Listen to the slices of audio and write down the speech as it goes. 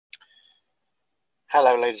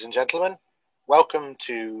Hello, ladies and gentlemen. Welcome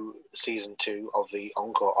to season 2 of the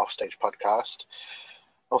Encore Offstage podcast.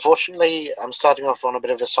 Unfortunately, I'm starting off on a bit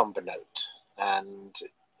of a somber note, and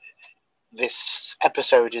this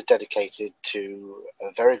episode is dedicated to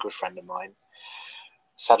a very good friend of mine.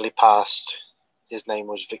 Sadly passed. His name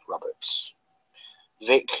was Vic Roberts.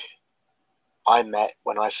 Vic, I met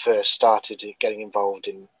when I first started getting involved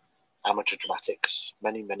in amateur dramatics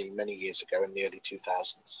many years ago in the early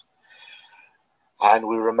 2000s. And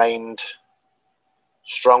we remained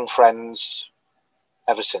strong friends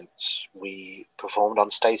ever since. We performed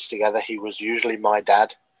on stage together. He was usually my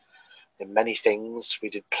dad in many things. We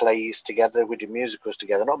did plays together. We did musicals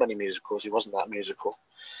together. Not many musicals. He wasn't that musical.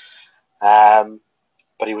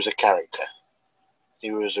 But he was a character.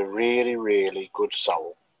 He was a really good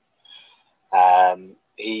soul.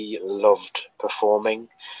 He loved performing.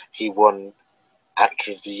 He won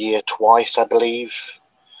Actor of the Year twice, I believe.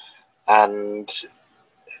 And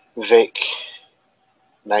Vic,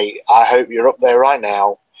 mate, I hope you're up there right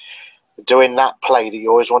now doing that play that you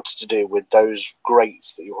always wanted to do with those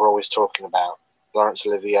greats that you were always talking about. Laurence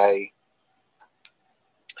Olivier,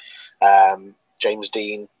 James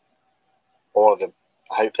Dean, all of them.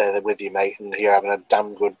 I hope they're there with you, mate, and you're having a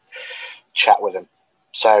damn good chat with them.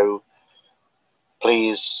 So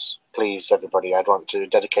please, everybody, I'd want to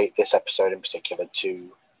dedicate this episode in particular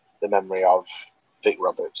to the memory of Vic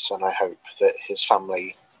Roberts, and I hope that his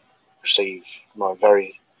family receive my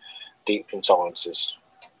very deep condolences.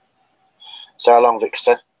 So long,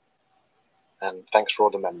 Victor, and thanks for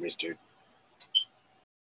all the memories, dude.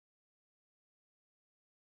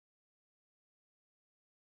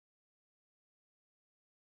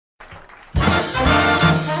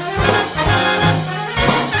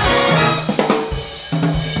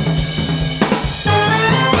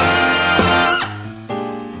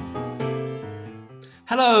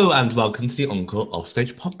 Hello and welcome to the Encore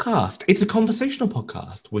Offstage podcast. It's a conversational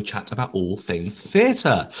podcast. We chat about all things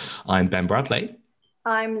theatre. I'm Ben Bradley.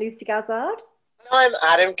 I'm Lucy GAZZARD. I'm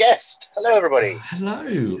Adam Guest. Hello, everybody.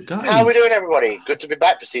 Hello, guys. How are we doing, everybody? Good to be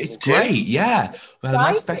back for season 2. It's great, yeah. We had a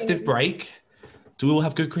nice festive break. Do we all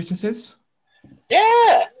have good Christmases?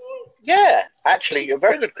 Yeah. Actually, a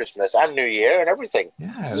very good Christmas and New Year and everything.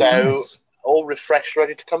 Yeah, so nice. All refreshed,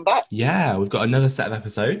 ready to come back. Yeah, we've got another set of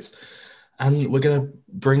episodes. And we're going to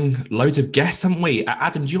bring loads of guests, haven't we?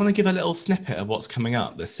 Adam, do you want to give a little snippet of what's coming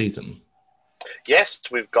up this season? Yes,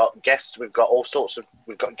 we've got guests. We've got all sorts of...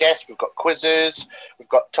 We've got guests. We've got quizzes. We've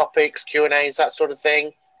got topics, Q&As, that sort of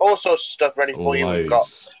thing. All sorts of stuff ready for you.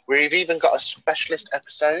 We've even got a specialist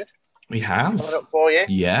episode. We have. Coming up for you.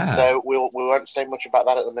 Yeah. So we won't say much about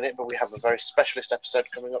that at the minute, but we have a very specialist episode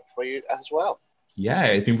coming up for you as well. Yeah,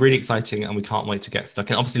 it's been really exciting and we can't wait to get stuck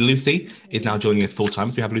in. Obviously, Lucy is now joining us full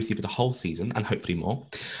time, so we have Lucy for the whole season and hopefully more.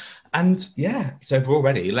 And yeah, so if we're all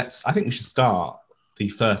ready, I think we should start the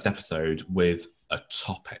first episode with a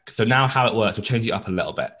topic. So now how it works, we'll change it up a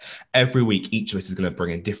little bit. Every week, each of us is going to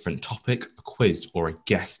bring a different topic, a quiz or a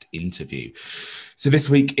guest interview. So this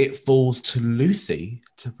week, it falls to Lucy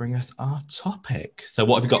to bring us our topic. So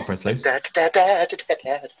what have you got for us, Lucy?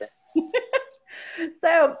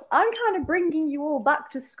 So I'm kind of bringing you all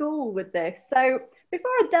back to school with this. So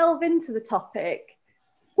before I delve into the topic,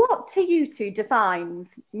 what to you two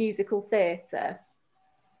defines musical theatre?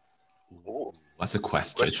 Ooh, that's a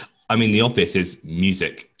question. I mean, the obvious is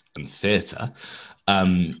music and theatre,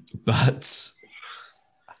 but...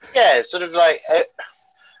 Yeah, sort of like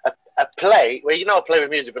a play, where you know a play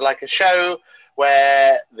with music, but like a show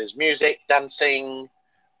where there's music, dancing,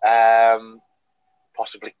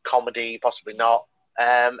 possibly comedy, possibly not,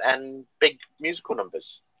 and big musical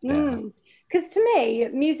numbers. Because to me,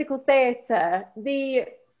 musical theatre, the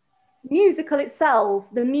musical itself,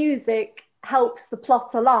 the music helps the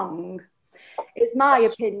plot along, is my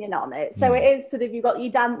opinion on it. So it is sort of, you've got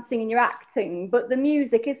your dancing and your acting, but the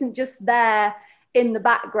music isn't just there in the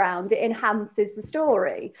background, it enhances the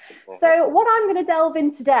story. So what I'm going to delve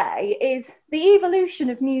in today is the evolution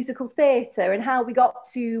of musical theatre and how we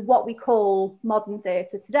got to what we call modern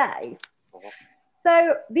theatre today.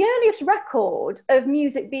 So the earliest record of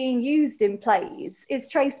music being used in plays is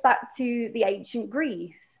traced back to the ancient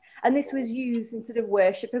Greece. And this was used in sort of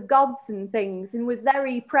worship of gods and things, and was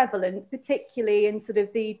very prevalent, particularly in sort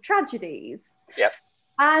of the tragedies. Yep.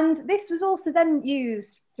 And this was also then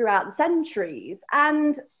used throughout the centuries.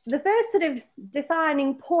 And the first sort of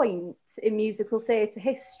defining point in musical theatre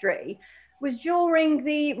history was during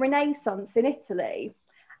the Renaissance in Italy,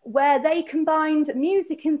 where they combined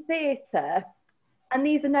music and theatre, and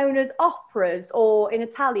these are known as operas, or in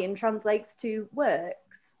Italian translates to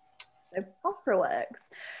works, so opera works.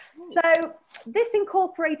 So this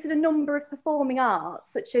incorporated a number of performing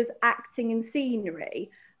arts, such as acting and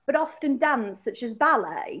scenery, but often dance, such as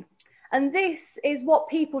ballet. And this is what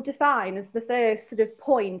people define as the first sort of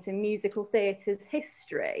point in musical theatre's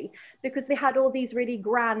history, because they had all these really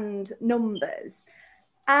grand numbers.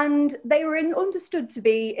 And they were understood to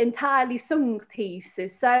be entirely sung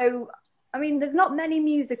pieces. So, I mean, there's not many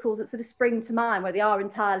musicals that sort of spring to mind where they are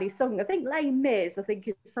entirely sung. I think Les Mis, I think,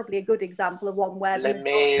 is probably a good example of one where... Les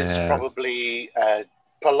Mis, probably a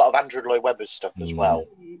lot of Andrew Lloyd Webber's stuff as well.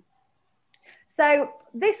 So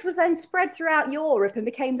this was then spread throughout Europe and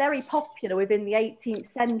became very popular within the 18th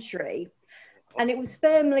century. And it was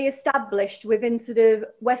firmly established within sort of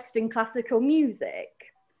Western classical music.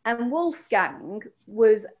 And Wolfgang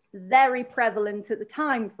was very prevalent at the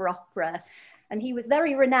time for opera. And he was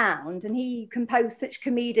very renowned, and he composed such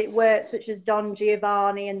comedic works such as Don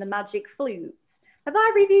Giovanni and the Magic Flute. Have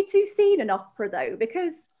either of you two seen an opera, though?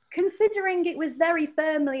 Because considering it was very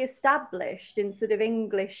firmly established in sort of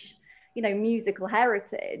English, you know, musical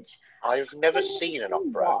heritage. I've never seen an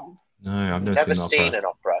opera. No, I've never seen an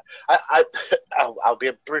opera. I'll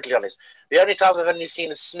be brutally honest. The only time I've only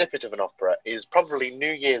seen a snippet of an opera is probably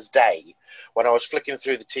New Year's Day, when I was flicking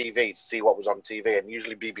through the TV to see what was on TV, and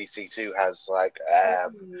usually BBC Two has like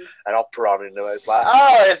an opera on, and it's like,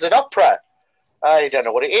 oh, it's an opera. I don't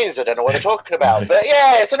know what it is. I don't know what they're talking about, but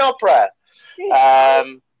yeah, it's an opera.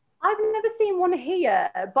 I've never seen one here,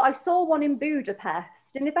 but I saw one in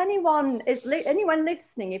Budapest. And if anyone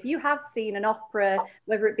listening, if you have seen an opera,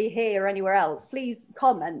 whether it be here or anywhere else, please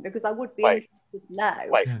comment, because I would be interested to know.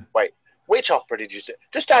 Wait. Which opera did you see?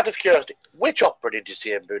 Just out of curiosity, which opera did you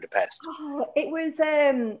see in Budapest? Oh, it was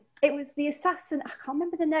the assassin. I can't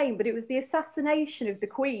remember the name, but it was the assassination of the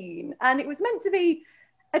Queen, and it was meant to be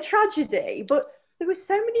a tragedy, but there were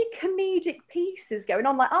so many comedic pieces going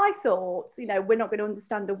on. Like, I thought, you know, we're not going to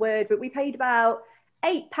understand a word, but we paid about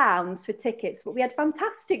 £8 for tickets, but we had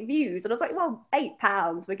fantastic views. And I was like, well,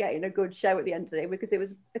 £8, we're getting a good show at the end of the day, because it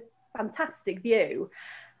was a fantastic view.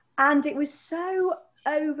 And it was so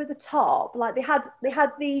over the top. Like, they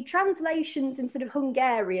had the translations in sort of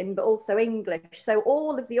Hungarian, but also English. So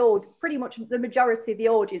all of the pretty much the majority of the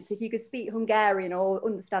audience, if you could speak Hungarian or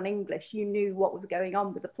understand English, you knew what was going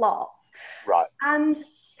on with the plot. Right. And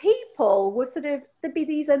people were there'd be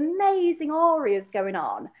these amazing arias going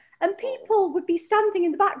on, and people would be standing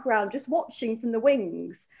in the background just watching from the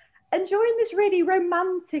wings. And during this really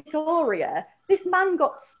romantic aria, this man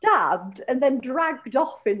got stabbed and then dragged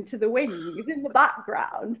off into the wings in the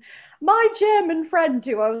background. My German friend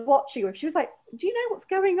who I was watching with, she was like, do you know what's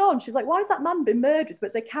going on? She was like, why has that man been murdered,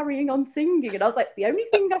 but they're carrying on singing? And I was like, the only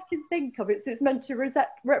thing I can think of is it's meant to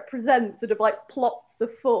represent sort of like plots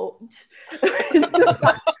afoot in the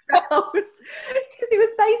background. Because it was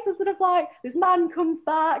based on sort of like, this man comes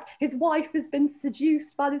back, his wife has been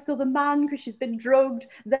seduced by this other man because she's been drugged,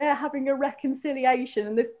 they're having a reconciliation,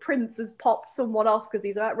 and this prince has popped someone off because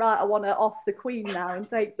he's like, right, I want to off the Queen now and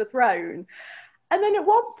take the throne. And then at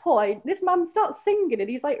one point, this man starts singing and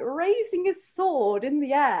he's like raising his sword in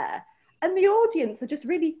the air. And the audience are just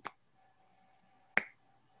really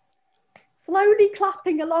slowly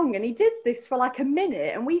clapping along. And he did this for like a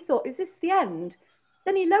minute. And we thought, is this the end?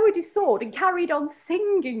 Then he lowered his sword and carried on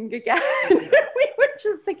singing again. We were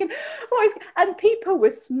just thinking, and people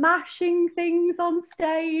were smashing things on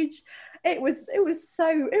stage. It was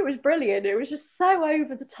brilliant. It was just so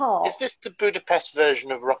over the top. Is this the Budapest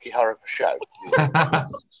version of Rocky Horror Show?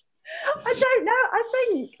 I don't know. I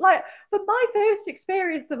think, like, for my first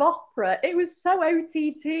experience of opera, it was so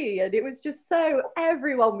OTT, and it was just so,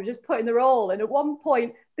 everyone was just putting their all. And at one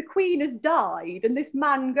point, the Queen has died, and this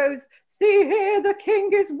man goes, see here, the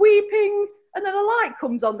king is weeping. And then a light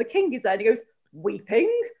comes on, the king is there, and he goes, weeping?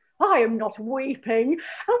 I am not weeping.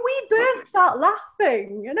 And we burst out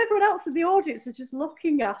laughing, and everyone else in the audience was just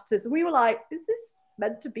looking at us, and we were like, is this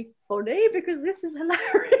meant to be funny? Because this is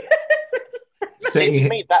hilarious.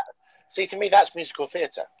 See, to me, that's musical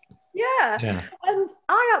theatre. Yeah, and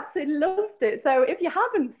I absolutely loved it. So if you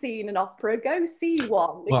haven't seen an opera, go see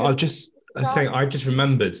one. Well, I've just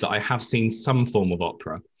remembered that I have seen some form of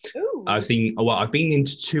opera. Ooh. I've been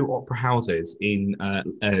into 2 opera houses in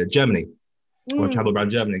Germany. I travelled around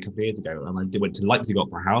Germany a couple of years ago, and I went to Leipzig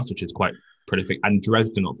Opera House, which is quite prolific, and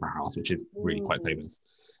Dresden Opera House, which is really quite famous.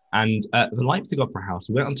 And the Leipzig Opera House,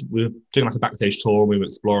 we were doing like a backstage tour, and we were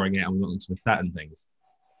exploring it, and we went onto the set and things.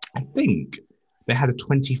 I think they had a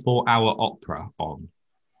 24-hour opera on.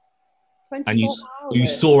 24 and you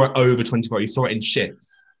saw it over 24 hours. You saw it in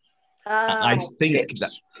shifts. I think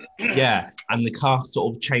that, and the cast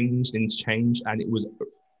sort of changed, and it was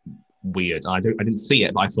weird. I didn't see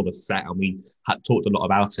it, but I saw the set, and we had talked a lot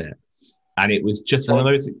about it. And it was just one of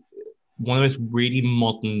those really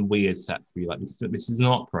modern, weird sets where you're like, this is an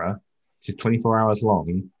opera. This is 24 hours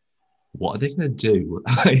long. What are they going to do?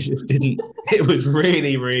 I just didn't. It was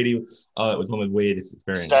really, really. Oh, it was one of the weirdest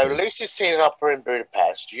experiences. So Lucy's seen an opera in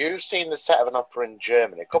Budapest. You've seen the set of an opera in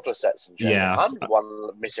Germany. A couple of sets in Germany. Yeah. I'm the one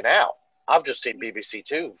missing out. I've just seen BBC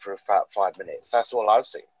Two for about 5 minutes. That's all I've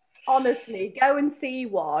seen. Honestly, go and see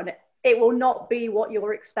one. It will not be what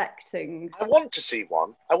you're expecting. I want to see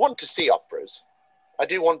one. I want to see operas. I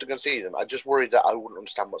do want to go see them. I just worry that I wouldn't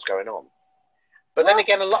understand what's going on. But then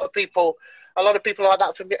again, a lot of people are like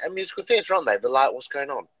that for musical theatre, aren't they? They're like, what's going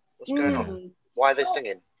on? What's going on? Why are they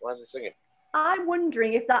singing? Why are they singing? I'm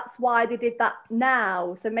wondering if that's why they did that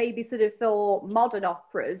now. So maybe sort of for modern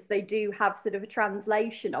operas, they do have sort of a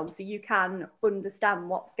translation on, so you can understand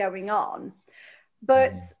what's going on.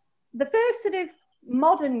 But the first sort of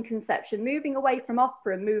modern conception, moving away from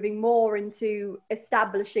opera, moving more into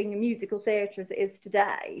establishing musical theatre as it is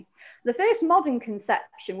today, the first modern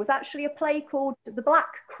conception was actually a play called The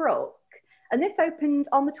Black Crook. And this opened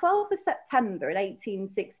on the 12th of September in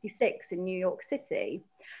 1866 in New York City.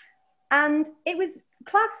 And it was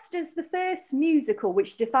classed as the first musical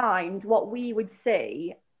which defined what we would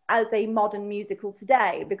see as a modern musical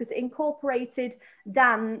today, because it incorporated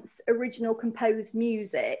dance, original composed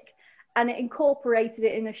music, and it incorporated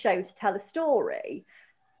it in a show to tell a story.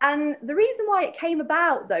 And the reason why it came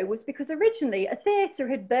about, though, was because originally a theatre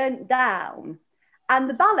had burnt down and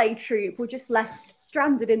the ballet troupe were just left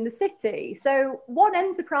stranded in the city. So one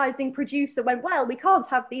enterprising producer went, well, we can't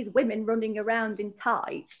have these women running around in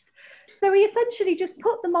tights. So he essentially just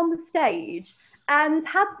put them on the stage and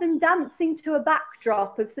had them dancing to a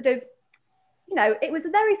backdrop of sort of, you know, it was a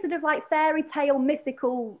very sort of like fairy tale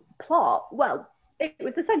mythical plot. Well, it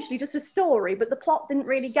was essentially just a story, but the plot didn't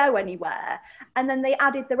really go anywhere. And then they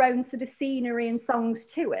added their own sort of scenery and songs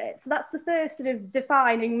to it. So that's the first sort of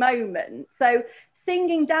defining moment. So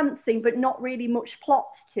singing, dancing, but not really much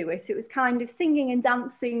plot to it. It was kind of singing and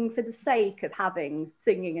dancing for the sake of having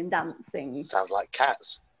singing and dancing. Sounds like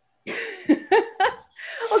Cats.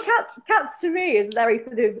 Well, Cats to me is very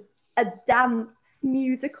sort of a dance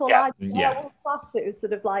musical. Yeah. I would class it as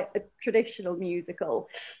sort of like a traditional musical.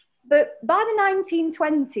 But by the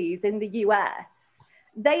 1920s in the US,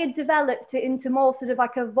 they had developed it into more sort of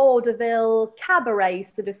like a vaudeville cabaret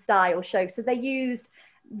sort of style show. So they used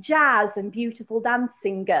jazz and beautiful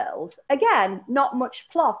dancing girls. Again, not much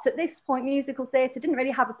plot. At this point, musical theatre didn't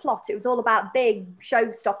really have a plot. It was all about big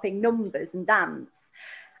show-stopping numbers and dance.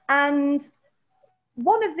 And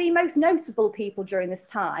one of the most notable people during this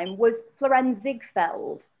time was Florenz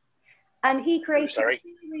Ziegfeld. And he created a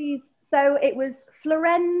series. So it was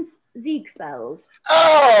Florenz Ziegfeld.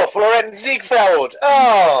 Oh, Florenz Ziegfeld.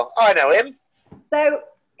 Oh, I know him. So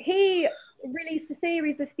he released a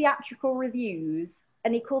series of theatrical reviews,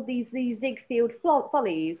 and he called these Ziegfeld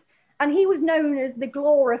Follies. And he was known as the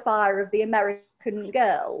glorifier of the American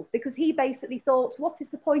girl, because he basically thought, what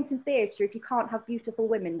is the point in theatre if you can't have beautiful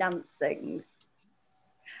women dancing?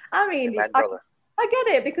 I mean, I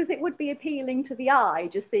get it, because it would be appealing to the eye,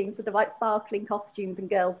 just seeing sort of like sparkling costumes and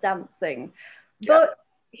girls dancing. Yeah. But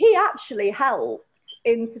he actually helped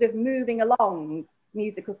in sort of moving along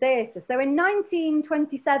musical theatre. So in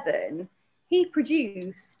 1927, he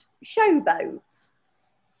produced Showboat.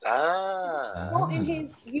 Not in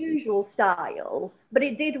his usual style, but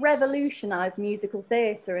it did revolutionise musical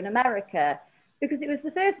theatre in America, because it was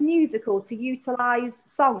the first musical to utilise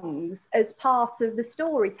songs as part of the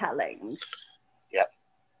storytelling.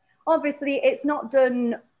 Obviously, it's not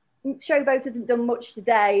done, Showboat isn't done much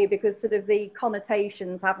today because sort of the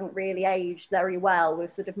connotations haven't really aged very well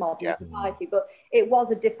with sort of modern society, but it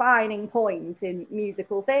was a defining point in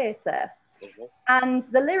musical theatre. And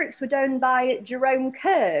the lyrics were done by Jerome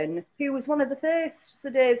Kern, who was one of the first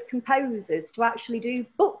sort of composers to actually do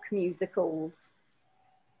book musicals.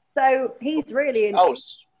 So he's really...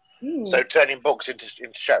 So turning books into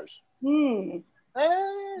shows.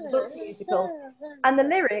 Book musical. And the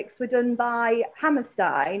lyrics were done by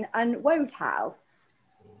Hammerstein and Wodehouse.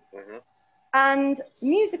 And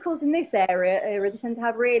musicals in this era they tend to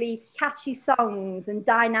have really catchy songs and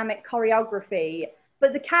dynamic choreography,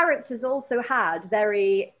 but the characters also had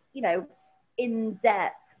very, you know,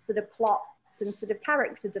 in-depth sort of plots and sort of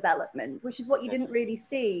character development, which is what you didn't really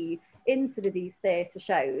see in sort of these theatre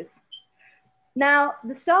shows. Now,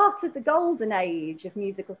 the start of the golden age of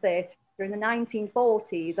musical theatre in the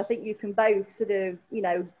 1940s, I think you can both sort of, you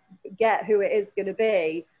know, get who it is going to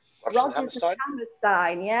be. Rodgers and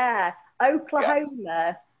Hammerstein,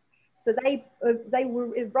 Oklahoma. So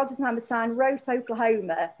Rodgers and Hammerstein wrote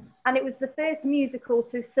Oklahoma, and it was the first musical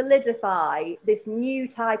to solidify this new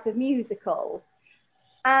type of musical.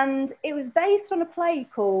 And it was based on a play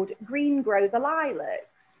called Green Grow the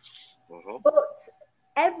Lilacs. But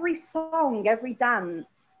every song, every dance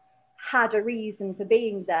had a reason for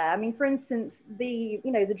being there. I mean, for instance, the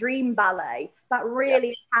Dream Ballet, that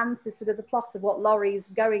really enhances sort of the plot of what Laurie's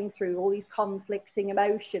going through, all these conflicting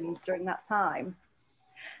emotions during that time.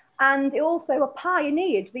 And it also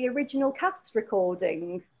pioneered the original cast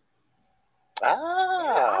recording.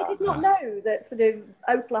 I did not know that sort of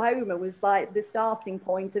Oklahoma was like the starting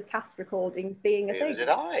point of cast recordings being a thing. Neither did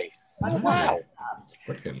I. Wow.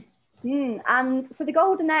 Brilliant. And so the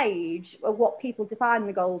golden age, of what people define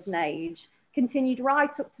the golden age, continued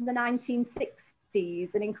right up to the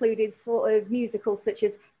 1960s and included sort of musicals such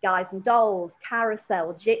as Guys and Dolls,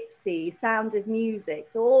 Carousel, Gypsy, Sound of Music,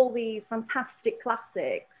 so all these fantastic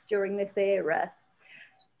classics during this era.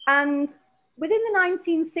 And within the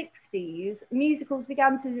 1960s, musicals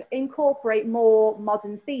began to incorporate more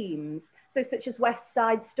modern themes, so such as West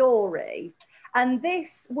Side Story. And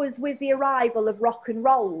this was with the arrival of rock and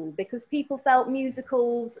roll, because people felt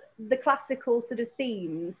musicals, the classical sort of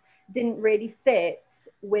themes, didn't really fit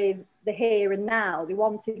with the here and now. They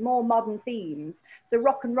wanted more modern themes. So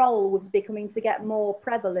rock and roll was becoming to get more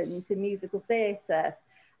prevalent in musical theatre,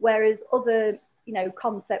 whereas other,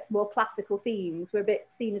 concepts, more classical themes, were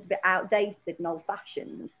seen as a bit outdated and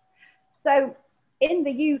old-fashioned. So in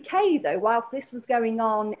the UK, though, whilst this was going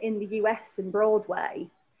on in the US and Broadway,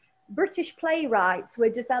 British playwrights were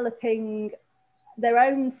developing their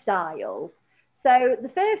own style. So the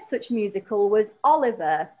first such musical was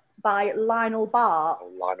Oliver by Lionel Bart.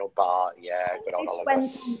 Lionel Bart, yeah, good old Oliver. It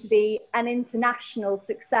went on to be an international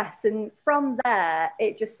success, and from there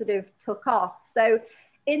it just sort of took off. So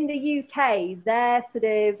in the UK, the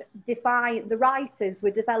writers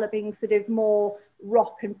were developing sort of more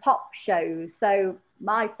rock and pop shows. So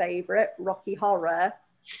my favourite, Rocky Horror.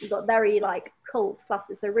 You've got very cult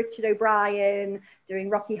classics. So Richard O'Brien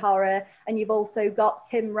doing Rocky Horror, and you've also got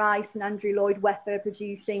Tim Rice and Andrew Lloyd Webber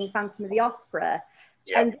producing Phantom of the Opera.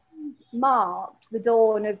 Yep. And these marked the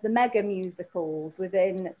dawn of the mega musicals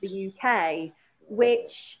within the UK,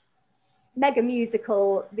 which mega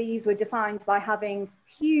musical, these were defined by having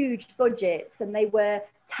huge budgets, and they were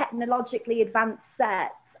technologically advanced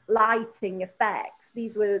sets, lighting effects.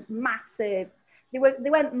 These were massive. They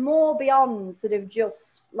went more beyond sort of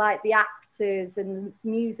just like the actors and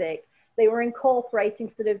music. They were incorporating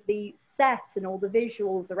sort of the set and all the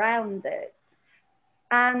visuals around it.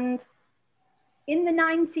 And in the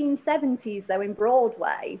 1970s, though, in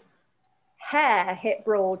Broadway, Hair hit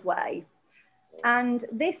Broadway. And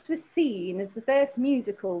this was seen as the first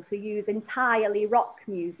musical to use entirely rock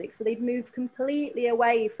music. So they'd moved completely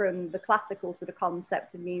away from the classical sort of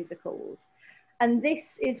concept of musicals. And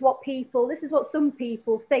this is what some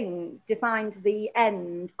people think defined the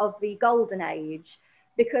end of the golden age,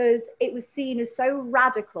 because it was seen as so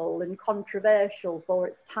radical and controversial for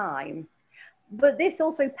its time. But this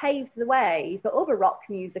also paved the way for other rock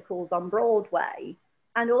musicals on Broadway,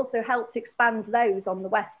 and also helped expand those on the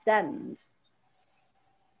West End.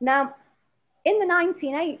 Now, in the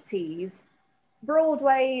 1980s,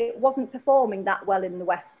 Broadway wasn't performing that well in the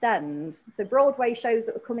West End. So Broadway shows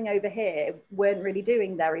that were coming over here weren't really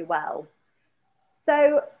doing very well.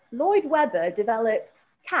 So Lloyd Webber developed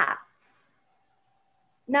Cats.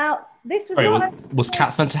 Now, this was was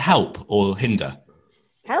Cats meant to help or hinder?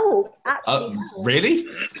 Help, actually. Really?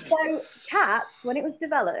 So Cats, when it was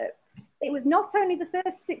developed, it was not only the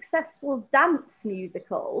first successful dance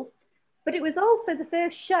musical, but it was also the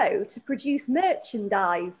first show to produce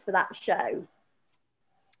merchandise for that show.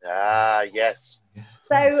 Ah, yes.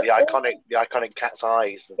 So the iconic cat's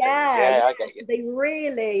eyes and things. Yeah, I get you. They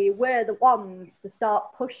really were the ones to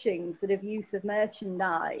start pushing sort of use of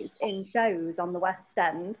merchandise in shows on the West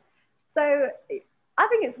End. So I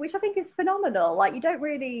think it's phenomenal. Like, you don't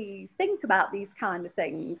really think about these kind of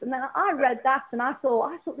things. And then I read that and I thought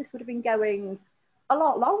this would have been going a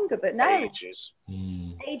lot longer, but no. Ages.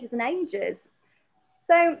 Ages and ages.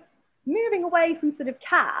 So moving away from sort of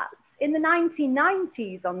Cats, in the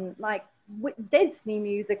 1990s, on Disney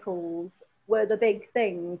musicals were the big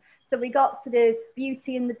thing. So we got sort of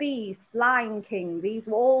Beauty and the Beast, Lion King. These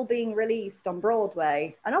were all being released on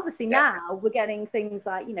Broadway. And obviously now we're getting things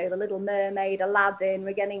like, The Little Mermaid, Aladdin.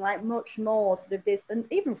 We're getting much more sort of distant,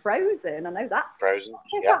 even Frozen. I know that's Frozen.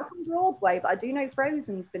 That's on Broadway, but I do know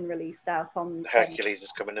Frozen's been released out on Hercules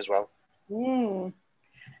is coming as well.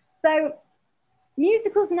 So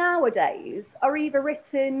musicals nowadays are either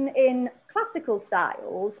written in classical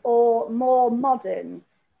styles or more modern.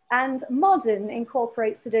 And modern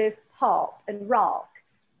incorporates sort of pop and rock,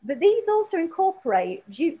 but these also incorporate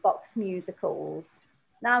jukebox musicals.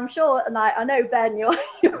 Now, I'm sure, and I know, Ben, you're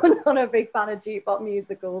not a big fan of jukebox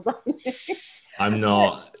musicals, are you? I'm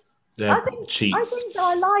not. They're cheats. I think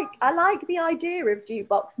I like the idea of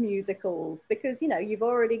jukebox musicals because, you know, you've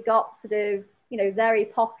already got sort of, you know, very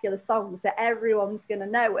popular songs that everyone's going to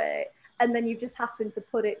know it. And then you just happen to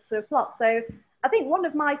put it to a plot. So I think one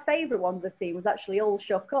of my favourite ones I've seen was actually All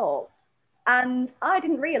Shook Up. And I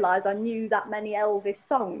didn't realise I knew that many Elvis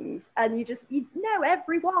songs. And you know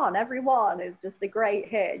everyone is just a great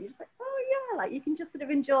hit. And you're just like, oh yeah, like you can just sort of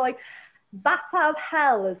enjoy Bat Out of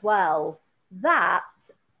Hell as well. That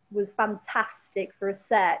was fantastic for a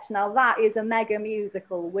set. Now that is a mega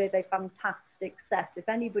musical with a fantastic set. If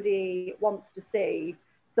anybody wants to see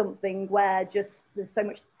something where just there's so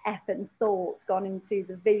much effort and thought gone into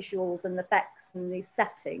the visuals and the effects and the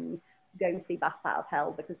setting, go and see Bat Out of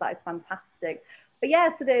Hell because that is fantastic. But yeah,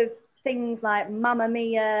 sort of things like Mamma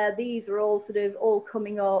Mia, these are all sort of all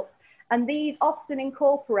coming up, and these often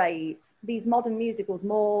incorporate these modern musicals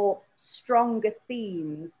more stronger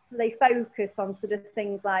themes. So they focus on sort of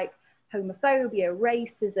things like homophobia,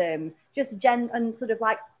 racism, just and sort of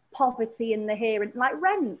like poverty in the here, and like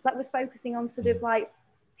Rent, that was focusing on sort of like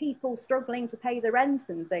people struggling to pay the rent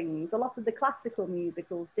and things. A lot of the classical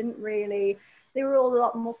musicals didn't really, they were all a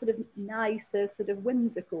lot more sort of nicer, sort of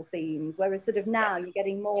whimsical themes, whereas sort of now you're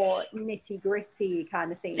getting more nitty gritty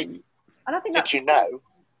kind of themes. And I think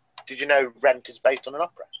did you know Rent is based on an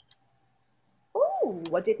opera? Oh,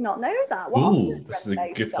 I did not know that. This is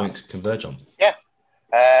a good point to converge on. Yeah.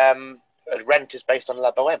 Rent is based on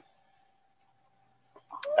La Boheme.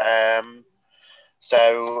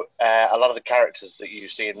 So a lot of the characters that you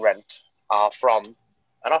see in Rent are from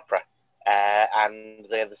an opera, and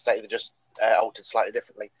they're just altered slightly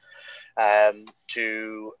differently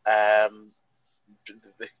to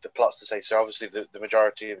the plots to say. So obviously the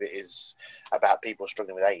majority of it is about people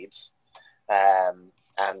struggling with AIDS,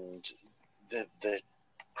 and the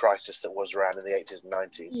crisis that was around in the 80s and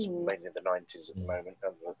 90s, mainly the 90s at the moment,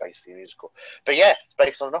 and basically a musical. But yeah, it's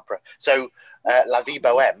based on an opera. So La Vie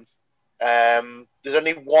Bohème, there's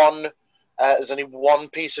only one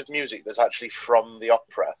piece of music that's actually from the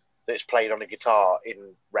opera that's played on a guitar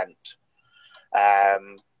in Rent,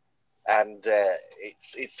 and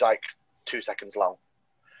it's like 2 seconds long.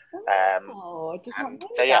 I did not know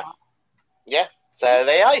so that. yeah. So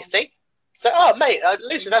there you see. So, oh mate,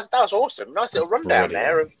 Lucy, that was awesome. Nice little rundown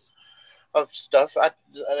there of stuff.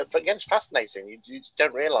 Again, it's fascinating. You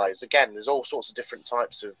don't realise. Again, there's all sorts of different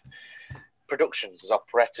types of productions. There's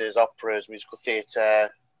operettas, operas, musical theatre,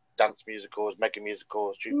 dance musicals, mega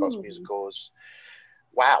musicals, jukebox musicals.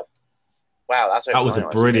 Wow, that was a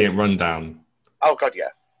brilliant rundown. Oh god, yeah.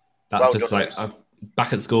 That's just like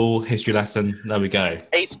back at school history lesson. There we go.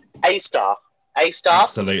 A star.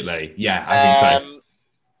 Absolutely, yeah. I think so.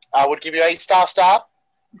 I would give you a star,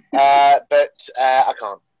 but I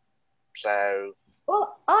can't. So.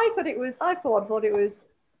 Well, I thought it was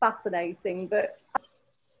fascinating, but.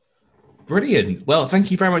 Brilliant. Well,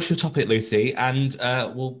 thank you very much for your topic, Lucy, and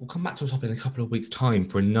we'll come back to a topic in a couple of weeks' time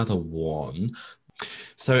for another one.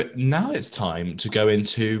 So now it's time to go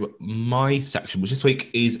into my section, which this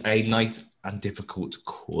week is a nice and difficult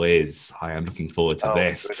quiz. I am looking forward to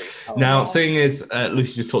this. Now, seeing as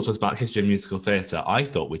Lucy just talked to us about history of musical theatre, I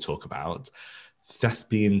thought we'd talk about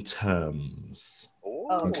thespian terms. Ooh.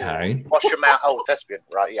 Okay. Wash your mouth. Oh, thespian,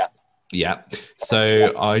 right? Yeah. Yeah.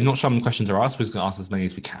 So I'm not sure how many questions there are, so we're just going to ask as many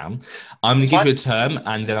as we can. I'm going to give you a term,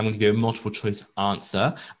 and then I'm going to give you a multiple choice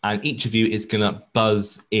answer, and each of you is going to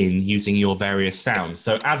buzz in using your various sounds.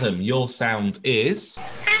 So Adam, your sound is...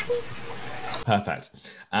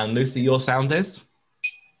 Perfect. And Lucy, your sound is?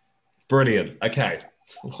 Brilliant. Okay.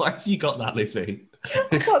 Why have you got that, Lucy?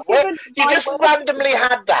 You just randomly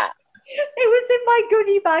had that. It was in my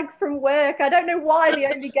goodie bag from work. I don't know why they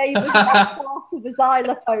only gave us that part of the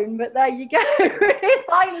xylophone, but there you go. It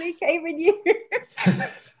finally came in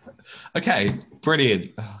use. Okay,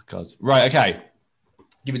 brilliant. Oh, God. Right, okay.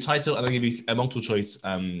 Give a title and I'll give you a multiple choice,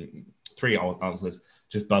 3 answers.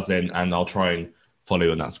 Just buzz in and I'll try and follow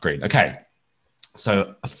you on that screen. Okay.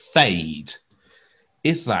 So a fade.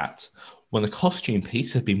 Is that when a costume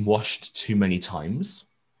piece has been washed too many times,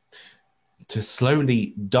 to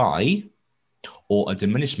slowly die, or a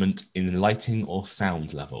diminishment in lighting or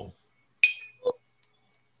sound level?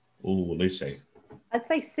 Oh, Lucy. I'd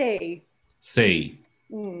say C. C.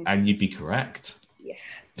 And you'd be correct. Yes.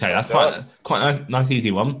 Okay, that's quite a nice,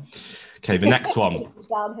 easy one. Okay, the next one.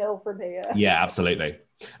 Downhill from here. Yeah, absolutely.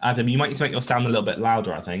 Adam, you might need to make your sound a little bit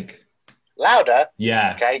louder, I think. Louder?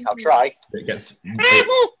 Yeah. Okay, I'll try.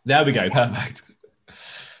 There we go. Perfect.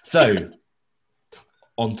 So,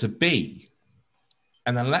 on to B.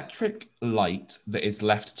 An electric light that is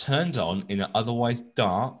left turned on in an otherwise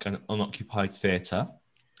dark and unoccupied theatre.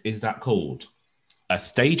 Is that called a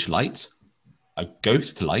stage light, a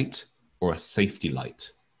ghost light, or a safety light?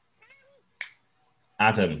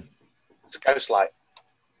 Adam. It's a ghost light.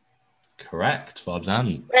 Correct. Well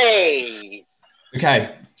done. Hey! Okay,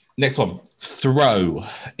 next one. Throw.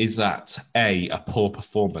 Is that A, a poor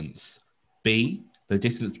performance, B, the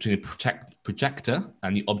distance between a projector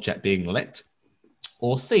and the object being lit,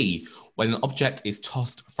 or C, when an object is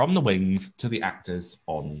tossed from the wings to the actors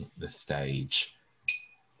on the stage?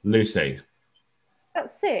 Lucy.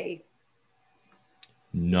 That's C.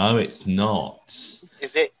 No, it's not.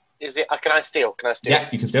 Is it? Can I steal? Yeah,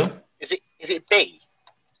 you can steal. Is it B?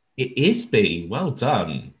 It is B. Well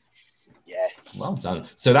done. Yes. Well done.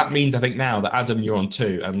 So that means I think now that Adam, you're on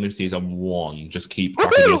 2 and Lucy is on 1. Just keep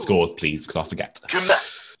track of your scores, please, because I'll forget.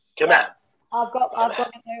 Come on. I've got it,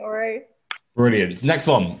 don't worry. Brilliant. Next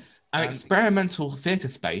one. An experimental theatre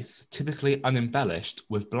space, typically unembellished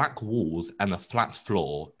with black walls and a flat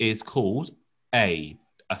floor, is called A,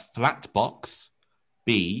 a flat box,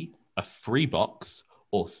 B, a free box,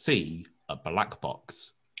 or C, a black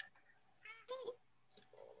box?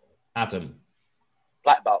 Adam.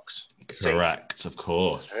 Black box. Correct, of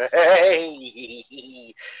course.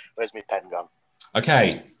 Hey! Where's my pen gone?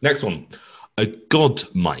 Okay, next one. A god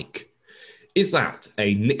mic. Is that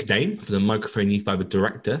a nickname for the microphone used by the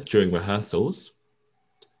director during rehearsals?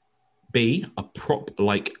 B, a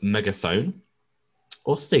prop-like megaphone?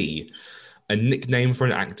 Or C, a nickname for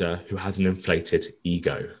an actor who has an inflated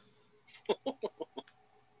ego?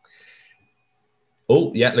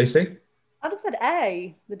 Oh, yeah, Lucy? I just said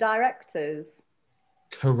A, the directors.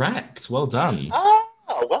 Correct. Well done. Oh,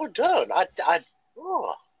 well done.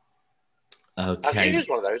 Okay. I've used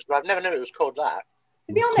one of those, but I've never known it was called that.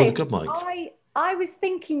 To be It's called a honest, good mic. I was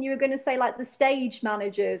thinking you were going to say like the stage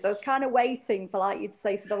managers. I was kind of waiting for like you to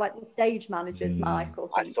say sort of like the stage managers mic or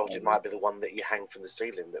something. I thought it might be the one that you hang from the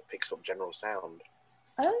ceiling that picks up general sound.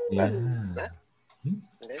 Oh. Yeah.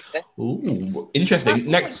 Okay. Ooh, interesting.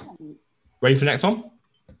 Next. Ready for the next one?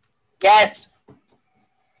 Yes.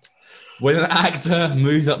 When an actor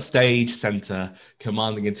moves up stage centre,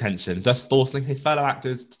 commanding attention, thus forcing his fellow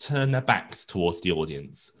actors to turn their backs towards the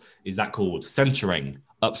audience, is that called centering,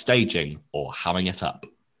 upstaging, or hamming it up?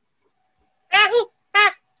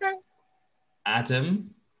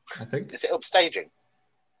 Adam, I think. Is it upstaging?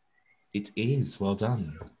 It is. Well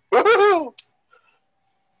done. Woo-hoo!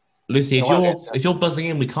 Lucy, if you're buzzing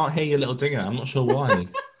in, we can't hear your little dinger. I'm not sure why.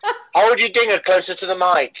 Hold your dinger closer to the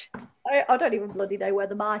mic. I don't even bloody know where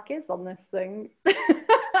the mic is on this thing.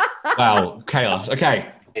 Wow, chaos.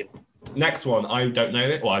 Okay. Next one. I don't know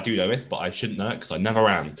it. Well, I do know this, but I shouldn't know it because I never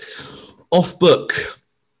am. Off book.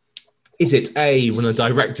 Is it A, when a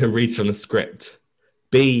director reads from a script?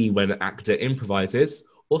 B, when an actor improvises?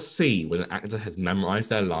 Or C, when an actor has memorized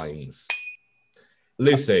their lines?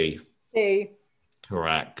 Lucy. C.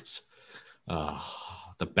 Correct.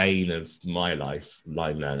 The bane of my life,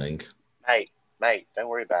 line learning. Mate, don't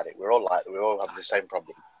worry about it. We all have the same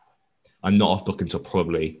problem. I'm not off book until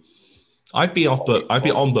probably. I've been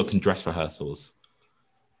on book and dress rehearsals.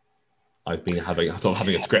 I've been having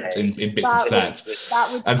a script in bits of set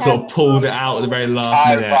and sort of pulled it out at the very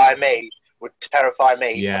last minute. Would terrify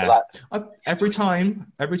me. Yeah. Every time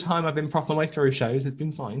I've been proper way through shows, it's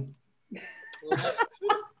been fine.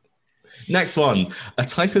 Next one. A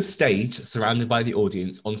type of stage surrounded by the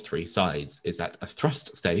audience on 3 sides. Is that a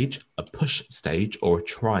thrust stage, a push stage, or a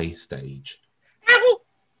tri-stage?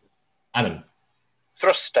 Adam.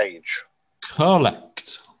 Thrust stage.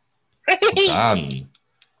 Correct. Done.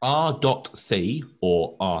 R.C.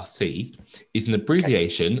 or RC is an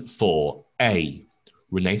abbreviation for A,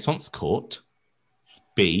 Renaissance Court,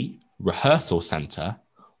 B, Rehearsal Centre,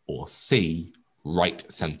 or C, Right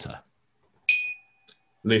Centre.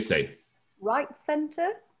 Lucy. Right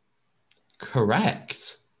centre.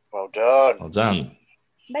 Correct. Well done. Well done.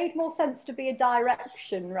 Made more sense to be a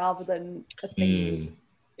direction rather than a thing.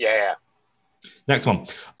 Yeah. Next one.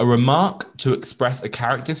 A remark to express a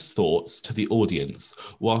character's thoughts to the audience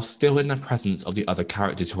while still in the presence of the other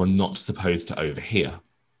characters who are not supposed to overhear.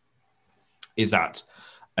 Is that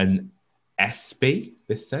an SB,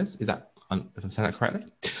 this says? Is that, if I'm saying that correctly?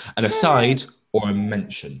 An aside or a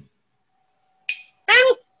mention?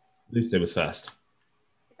 Lucy was first.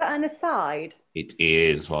 Is that an aside? It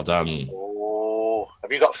is. Well done. Oh,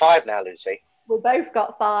 have you got 5 now, Lucy? We've both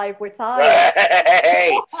got 5. We're tied.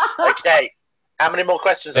 Hey! Okay. How many more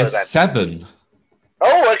questions are there? There's 7.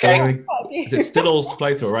 Oh, okay. So, is it still all to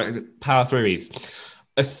play through, right? Power threes.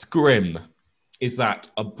 A scrim, is that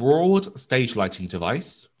a broad stage lighting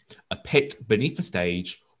device, a pit beneath the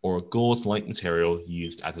stage, or a gauze-like material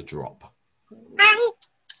used as a drop?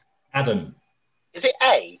 Adam. Is it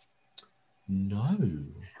A? No.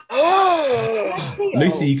 Oh,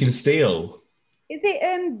 Lucy, you can steal. Is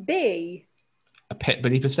it B? A pit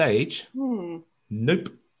beneath the stage? Nope. No.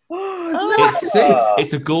 It's C.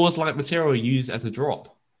 It's a gauze-like material used as a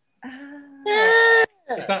drop. Ah.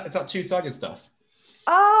 It's that two-sided stuff.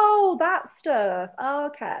 Oh, that stuff.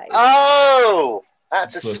 Okay. Oh,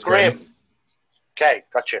 that's a That's scrim. scrim. Okay,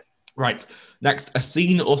 gotcha. Right. Next, a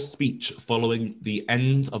scene or speech following the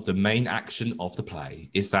end of the main action of the play.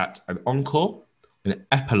 Is that an encore, an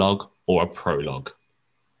epilogue, or a prologue?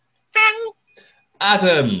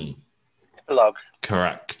 Adam. Epilogue.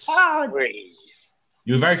 Correct. Oh, Three.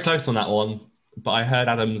 You were very close on that one, but I heard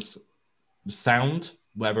Adam's sound,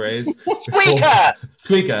 whatever it is.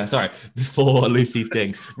 Squeaker, sorry, before Lucy's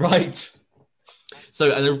ding. Right.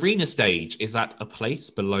 So an arena stage, is that a place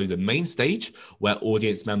below the main stage where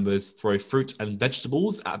audience members throw fruit and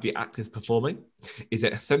vegetables at the actors performing? Is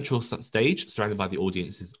it a central stage surrounded by the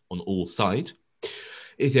audiences on all sides?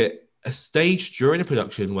 Is it a stage during a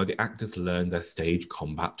production where the actors learn their stage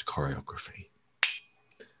combat choreography?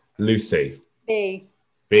 Lucy. B.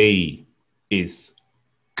 B is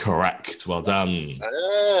correct. Well done.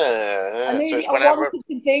 I knew So it's I whenever. wanted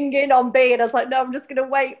to ding in on B, and I was like, no, I'm just going to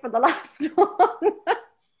wait for the last one.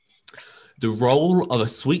 The role of a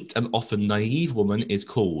sweet and often naive woman is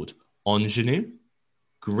called ingenue,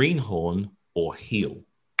 greenhorn, or heel.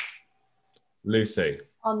 Lucy.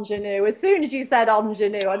 Ingenue. As soon as you said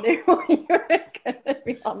ingenue, I knew what you were going to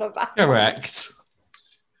be on about. Correct.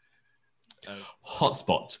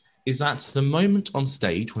 Hotspot. Is that the moment on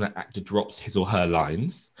stage when an actor drops his or her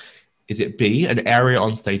lines? Is it B, an area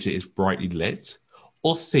on stage that is brightly lit?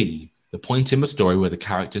 Or C, the point in the story where the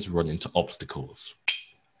characters run into obstacles?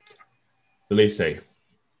 Lucy.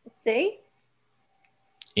 C?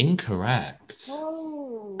 Incorrect.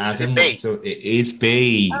 Oh. Adam, Is it B? so it is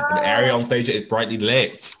B. An area on stage that is brightly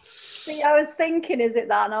lit. See, I was thinking, is it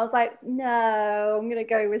that? And I was like, no, I'm going to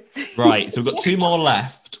go with C. Right, so we've got two more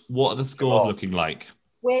left. What are the scores looking like?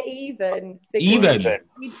 We're even. Even?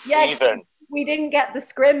 Even. We didn't get the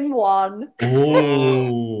scrim one.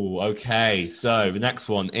 Oh, okay. So the next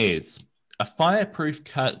one is a fireproof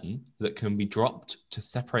curtain that can be dropped to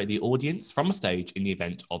separate the audience from a stage in the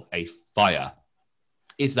event of a fire.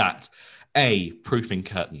 Is that A, proofing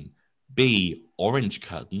curtain, B, orange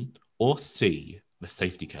curtain, or C, the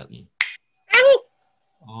safety curtain?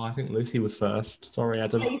 Oh, I think Lucy was first. Sorry,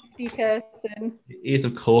 Adam. Safety curtain. It is,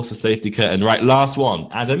 of course, a safety curtain. Right, last one.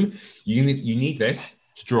 Adam, you need this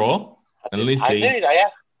to draw. And Lucy, I knew that, yeah.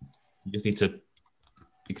 you just need to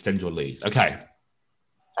extend your lead. Okay.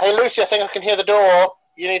 Hey, Lucy, I think I can hear the door.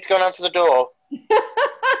 You need to go and answer the door.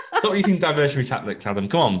 Stop using diversionary tactics, Adam.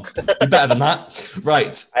 Come on. You're better than that.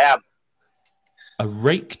 Right. I am. A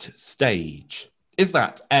raked stage. Is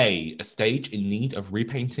that A, a stage in need of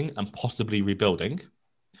repainting and possibly rebuilding?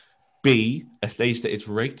 B, a stage that is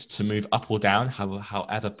raked to move up or down,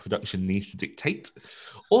 however production needs to dictate?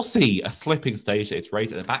 Or C, a sloping stage that is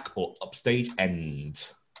raised at the back or upstage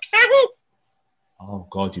end? Oh,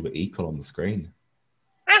 God, you were equal on the screen.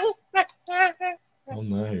 Oh,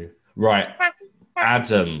 no. Right.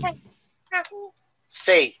 Adam.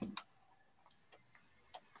 C.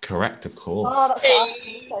 Correct, of course. Oh, that's what I was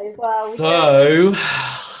going to say as well. So,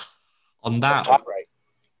 on that, Right.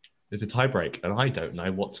 there's a tie break, and I don't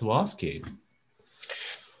know what to ask you.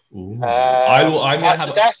 Ooh. I'm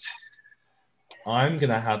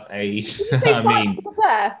gonna have a. I mean,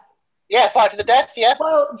 yeah, fight to the death. Yeah.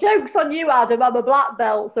 Well, joke's on you, Adam. I'm a black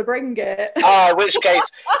belt, so bring it. Oh, in which case,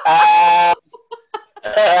 Adam,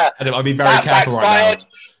 I'll be very careful right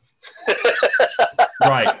now.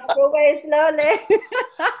 Right. Always slowly.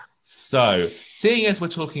 So, seeing as we're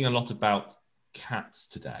talking a lot about Cats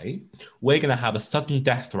today, we're going to have a sudden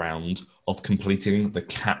death round of completing the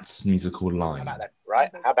Cats musical line. How about that? Right?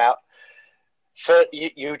 How about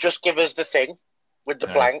you just give us the thing with the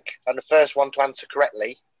blank, and the first one to answer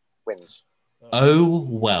correctly wins. Oh,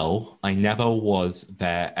 well, I never was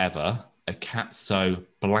there ever. A cat so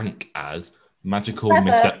blank as magical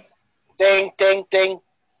Mr. Ding, ding, ding.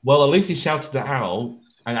 Well, at least he shouted the owl,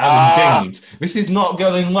 and Adam dinged. This is not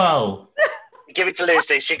going well. Give it to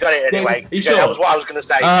Lucy. She got it anyway. Sure? That was what I was going to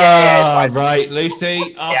say. Yeah, it's fine. Right,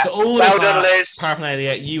 Lucy. After all well of done, that Liz.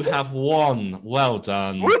 paraphernalia, you have won. Well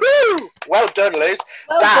done. Woohoo! Well done, Liz.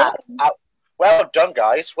 Well done,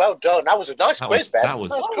 guys. Well done. That was a nice quiz, Ben. That was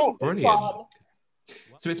cool. Brilliant.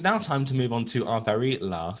 So it's now time to move on to our very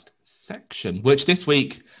last section, which this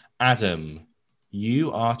week, Adam,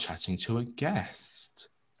 you are chatting to a guest.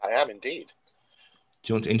 I am indeed.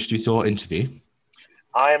 Do you want to introduce your interview?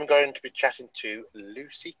 I am going to be chatting to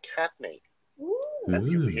Lucy Cadney. Ooh. And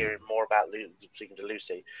you'll be hearing more about speaking to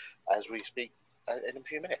Lucy as we speak in a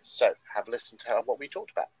few minutes. So have a listen to what we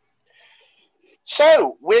talked about.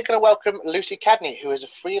 So we're going to welcome Lucy Cadney, who is a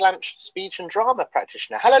freelance speech and drama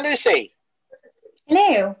practitioner. Hello, Lucy.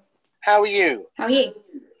 Hello. How are you? How are you?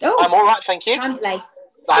 Oh, I'm all right, thank you. time delay.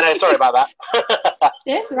 I know, sorry about that.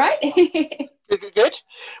 Yes, right. Good.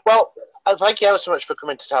 Well, thank you ever so much for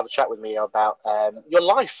coming to have a chat with me about your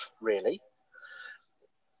life, really.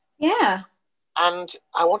 Yeah. And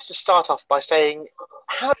I wanted to start off by saying,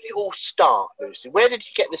 how did it all start, Lucy? Where did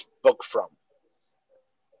you get this bug from?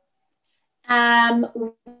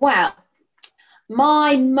 Well,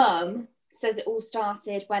 my mum says it all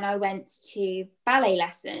started when I went to ballet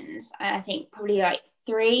lessons. I think probably like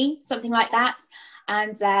 3, something like that.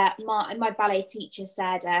 And my ballet teacher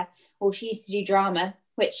said, well, she used to do drama,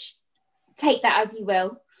 which take that as you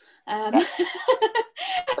will.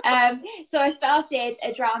 So I started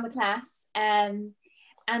a drama class, and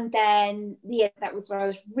then that was when I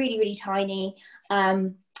was really, really tiny.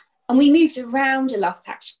 And we moved around a lot,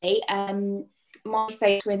 actually. My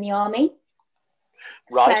folks were in the army.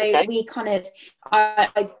 Right, so okay. we kind of, I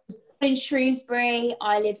was in Shrewsbury,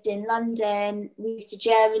 I lived in London, moved to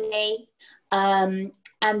Germany, and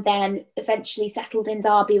then eventually settled in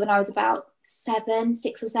Derby when I was about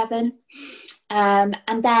 6 or 7. And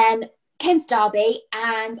then came to Derby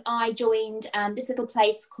and I joined this little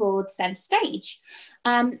place called Centre Stage.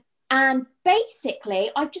 And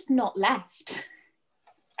basically, I've just not left.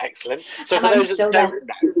 Excellent. So And for I'm those still that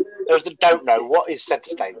don't know, what is Centre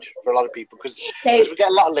Stage for a lot of people? Because we get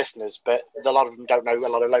a lot of listeners, but a lot of them don't know a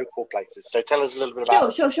lot of local places. So tell us a little bit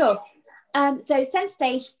about Sure. So Centre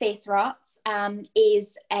Stage Theatre Arts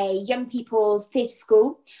is a young people's theatre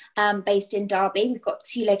school based in Derby. We've got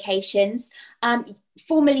 2 locations,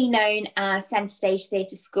 formerly known as Centre Stage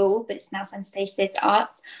Theatre School, but it's now Centre Stage Theatre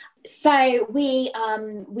Arts. So we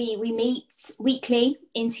meet weekly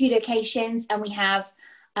in 2 locations, and we have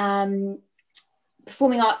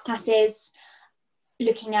performing arts classes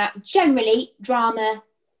looking at generally drama,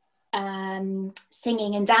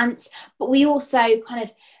 singing and dance, but we also kind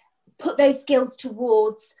of put those skills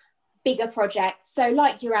towards bigger projects. So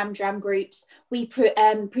like your Amdram groups, we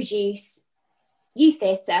produce youth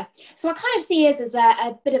theatre. So I kind of see us as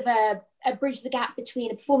a bit of a bridge the gap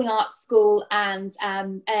between a performing arts school and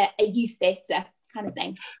a youth theatre kind of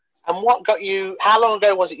thing. And what got you, how long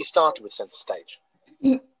ago was it you started with Centre Stage?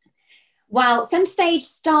 Well, Centre Stage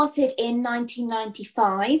started in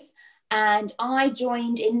 1995 and I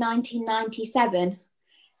joined in 1997.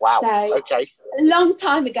 Wow, so, okay. A long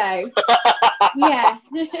time ago. Yeah.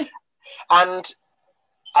 And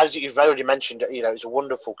as you've already mentioned, it's a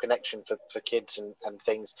wonderful connection for kids and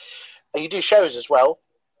things. You do shows as well.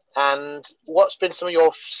 And what's been some of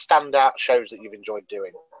your standout shows that you've enjoyed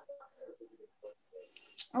doing?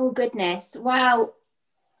 Oh, goodness. Well,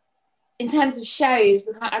 in terms of shows,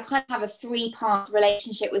 I kind of have a 3-part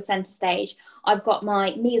relationship with Centre Stage. I've got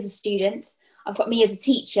me as a student, I've got me as a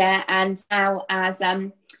teacher, and now as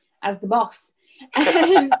the boss.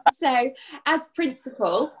 So as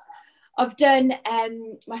principal, I've done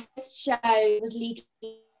my first show was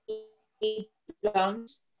Legally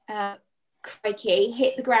Blonde. Crikey,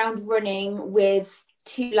 hit the ground running with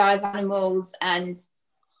 2 live animals and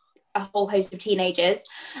a whole host of teenagers.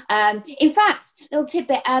 In fact, little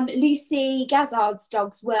tidbit, Lucy GAZZARD's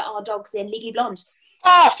dogs were our dogs in Legally Blonde.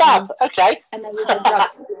 Ah, fab. Okay. And they were the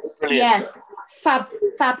dogs. Brilliant. Yeah,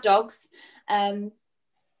 fab dogs. And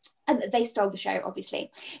they stole the show, obviously.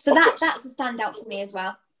 So that's a standout for me as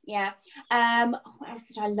well. Yeah. What else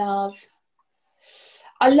did I love?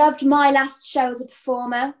 I loved my last show as a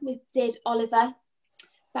performer. We did Oliver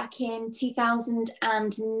back in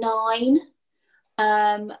 2009.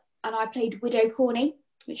 And I played Widow Corney,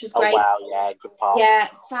 which was great. Oh, wow, yeah, good part. Yeah,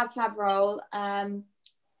 fab role. A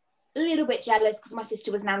little bit jealous because my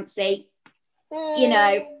sister was Nancy,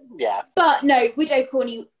 Yeah. But no, Widow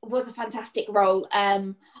Corney was a fantastic role.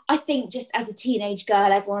 I think just as a teenage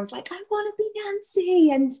girl, everyone's like, I want to be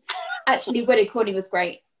Nancy. And actually, Widow Corney was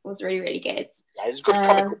great. It was really, really good. Yeah, it's a good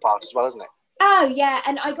comical part as well, isn't it? Oh, yeah.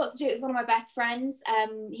 And I got to do it with one of my best friends.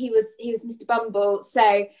 He was Mr. Bumble.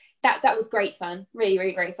 So that was great fun. Really,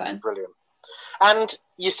 really great fun. Brilliant. And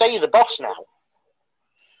you say you're the boss now.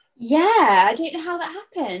 Yeah, I don't know how that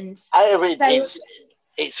happened.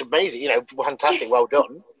 It's amazing, fantastic, well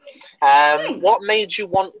done. What made you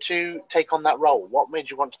want to take on that role? What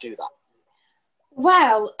made you want to do that?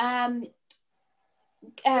 Well,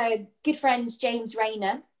 good friend James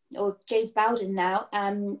Rayner, or James Bowden now.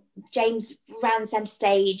 James ran Centre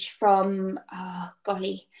Stage from,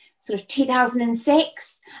 sort of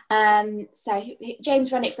 2006. So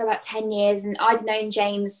James ran it for about 10 years, and I've known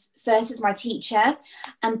James first as my teacher,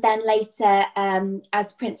 and then later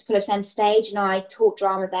as principal of Centre Stage, and I taught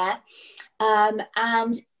drama there.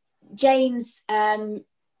 And James's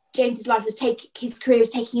life his career was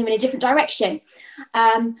taking him in a different direction.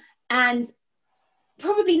 And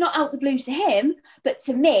probably not out the blue to him, but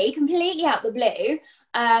to me, completely out the blue,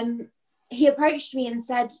 he approached me and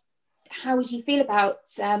said, how would you feel about,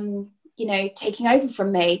 taking over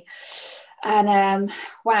from me? And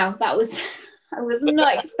wow, I was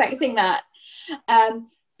not expecting that.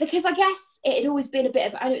 Because I guess it had always been a bit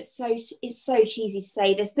of, I know it's so cheesy to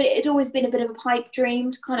say this, but it had always been a bit of a pipe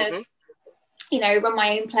dream to kind of, run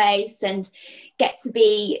my own place and get to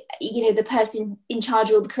be, the person in charge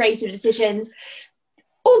of all the creative decisions,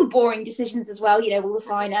 all the boring decisions as well, all the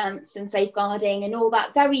finance and safeguarding and all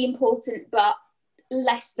that very important, but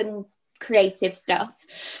less than creative stuff.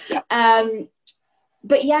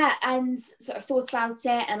 But yeah, and sort of thought about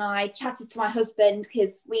it, and I chatted to my husband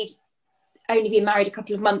because we'd only been married a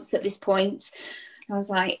couple of months at this point. I was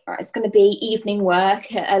like, all right, it's going to be evening work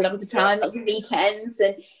a lot of the time, lots of weekends,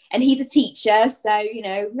 and he's a teacher, so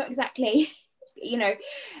not exactly, so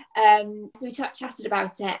we chatted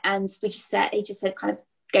about it, and he just said kind of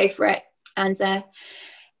go for it, and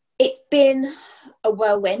it's been a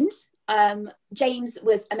whirlwind. James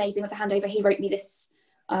was amazing with the handover. He wrote me this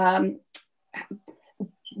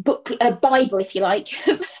book, a Bible, if you like,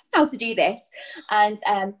 of how to do this, and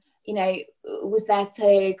was there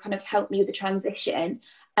to kind of help me with the transition.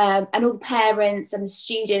 And all the parents and the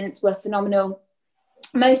students were phenomenal.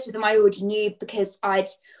 Most of them I already knew because I'd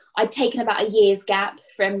taken about a year's gap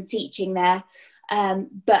from teaching there,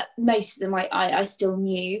 but most of them I still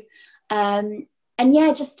knew. And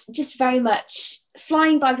yeah, just very much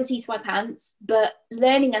flying by the seat of my pants, but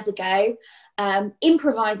learning as I go,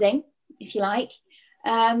 improvising, if you like.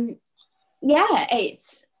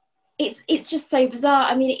 It's just so bizarre.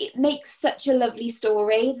 I mean, it makes such a lovely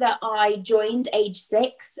story that I joined age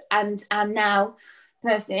 6 and am now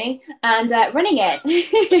 30 and running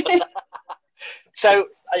it. So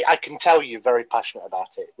I can tell you're very passionate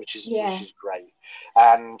about it, which is great.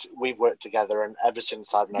 And we've worked together, and ever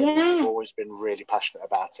since I've known you, you've always been really passionate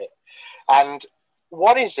about it. And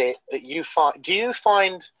what is it that you find? Do you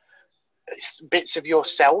find bits of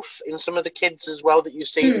yourself in some of the kids as well that you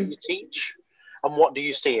see that you teach? And what do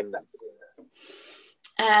you see in them?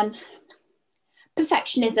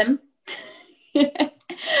 Perfectionism,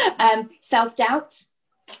 self-doubt,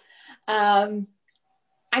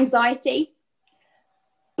 anxiety,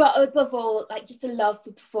 but above all, like just a love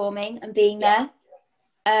for performing and being there.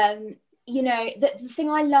 The thing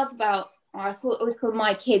I love about, I always call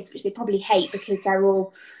my kids, which they probably hate because a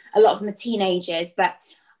lot of them are teenagers, but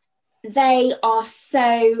they are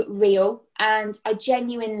so real, and I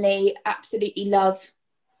genuinely absolutely love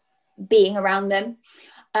being around them.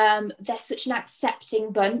 They're such an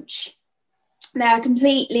accepting bunch. They're a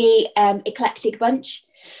completely eclectic bunch.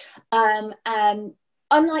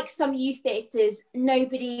 Unlike some youth theatres,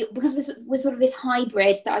 nobody, because we're sort of this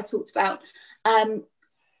hybrid that I talked about,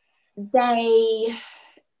 nobody's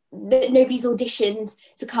auditioned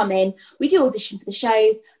to come in. We do audition for the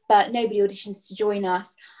shows, but nobody auditions to join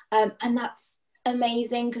us. And that's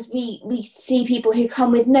amazing because we see people who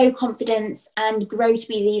come with no confidence and grow to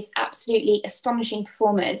be these absolutely astonishing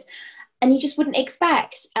performers, and you just wouldn't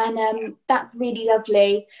expect. And that's really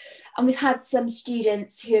lovely. And we've had some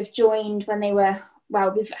students who have joined when they were,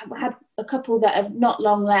 we've had a couple that have not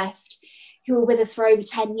long left who were with us for over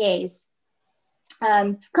 10 years.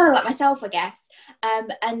 Kind of like myself, I guess.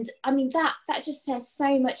 And I mean, that just says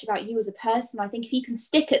so much about you as a person. I think if you can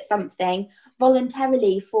stick at something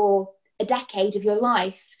voluntarily for a decade of your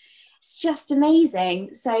life, it's just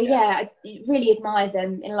amazing. So yeah, I really admire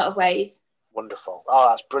them in a lot of ways. Wonderful. Oh,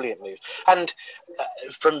 that's brilliant news. And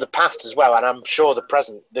from the past as well, and I'm sure the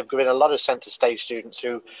present, there've been a lot of Centre Stage students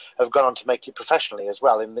who have gone on to make it professionally as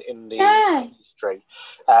well in the industry.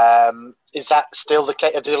 Is that still the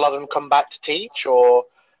case? Did a lot of them come back to teach, or?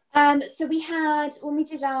 So we had, when we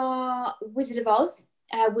did our Wizard of Oz,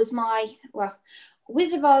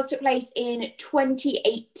 Wizard of Oz took place in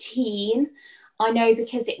 2018. I know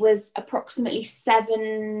because it was approximately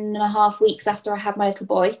 7.5 weeks after I had my little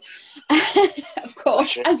boy. Of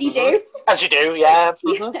course, as you do. As you do, yeah.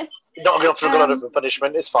 Mm-hmm. Not going for a lot of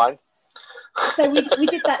punishment, it's fine. So we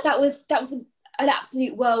did that. That was an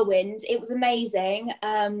absolute whirlwind. It was amazing.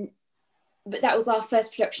 but that was our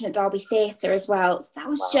first production at Derby Theatre as well. So that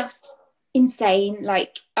was just insane.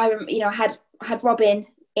 Like I had Robin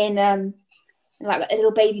in like a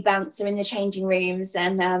little baby bouncer in the changing rooms,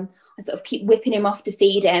 and I sort of keep whipping him off to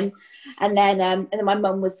feed him, and then my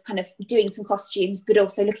mum was kind of doing some costumes but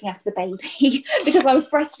also looking after the baby because I was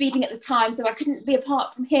breastfeeding at the time, so I couldn't be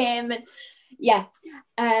apart from him. And yeah,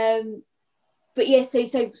 but yeah, so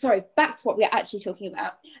sorry, back to what we're actually talking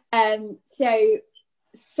about. So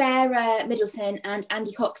Sarah Middleton and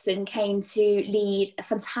Andy Coxon came to lead a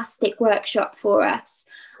fantastic workshop for us,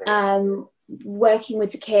 working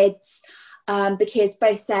with the kids, because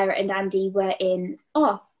both Sarah and Andy were in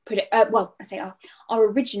our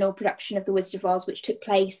original production of The Wizard of Oz, which took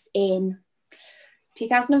place in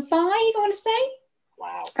 2005, I want to say.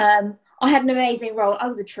 Wow. I had an amazing role. I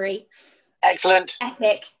was a tree. Excellent.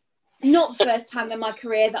 Epic. Not the first time in my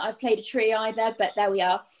career that I've played a tree either, but there we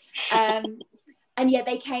are. And yeah,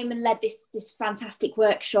 they came and led this fantastic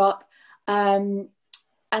workshop, and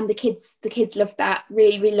the kids loved that.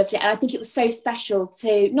 Really, really loved it. And I think it was so special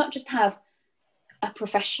to not just have a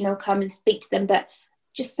professional come and speak to them, but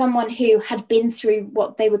just someone who had been through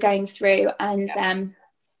what they were going through, and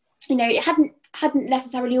it hadn't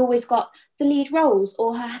necessarily always got the lead roles,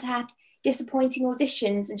 or had disappointing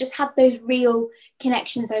auditions, and just had those real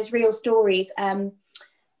connections, those real stories.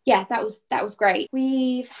 That was great.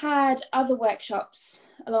 We've had other workshops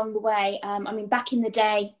along the way. Back in the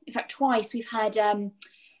day, in fact twice, we've had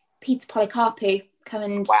Peter Polycarpou come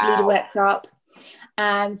and lead a workshop.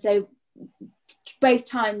 So both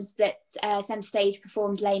times that Centre Stage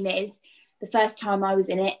performed Les Mis, the first time I was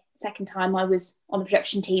in it, second time I was on the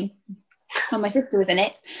production team and my sister was in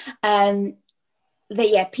it.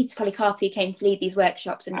 Peter Polycarpou came to lead these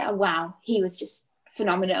workshops, and he was just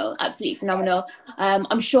phenomenal, absolutely phenomenal.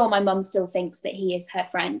 I'm sure my mum still thinks that he is her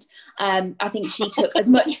friend. I think she took as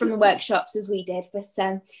much from the workshops as we did, but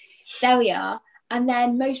there we are. And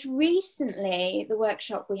then most recently, the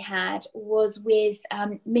workshop we had was with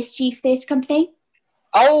Mischief Theatre Company.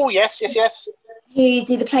 Oh, yes. Who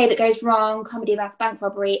do The Play That Goes Wrong, comedy about a bank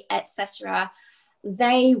robbery, etc.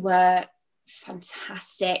 They were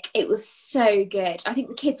fantastic. It was so good. I think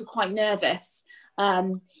the kids were quite nervous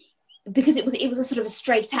because it was a sort of a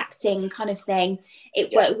straight acting kind of thing.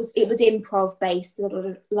 It was improv based,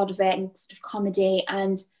 a lot of it, and sort of comedy,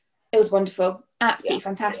 and it was wonderful. Absolutely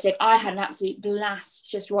fantastic. I had an absolute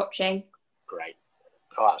blast just watching. Great.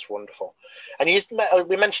 Oh, that's wonderful. And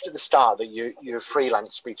we mentioned at the start that you're a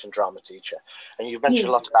freelance speech and drama teacher, and you've mentioned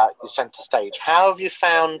a lot about your Centre Stage. How have you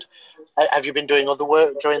found? Have you been doing other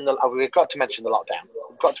work during the? We've got to mention the lockdown.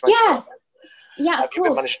 We've got to mention lockdown. Yeah, of course. Have you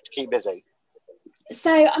been managed to keep busy?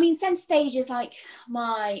 So, Centre Stage is like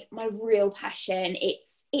my real passion.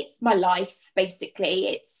 It's my life,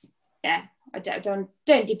 basically. I don't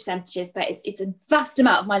do percentages, but it's a vast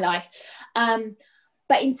amount of my life.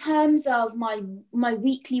 But in terms of my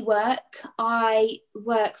weekly work, I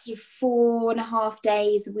work sort of 4.5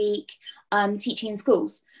 days a week teaching in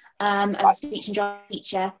schools as a speech and drama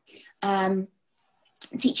teacher,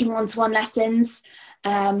 teaching one-to-one lessons.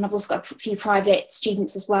 I've also got a few private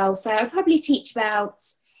students as well. So I probably teach about,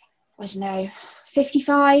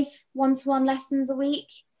 55 one-to-one lessons a week.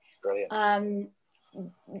 Brilliant.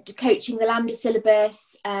 Coaching the Lambda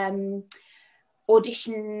syllabus,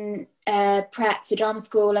 audition prep for drama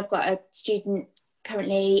school. I've got a student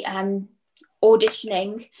currently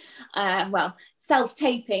auditioning,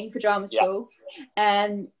 self-taping for drama school.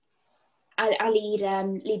 I lead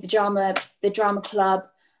the drama club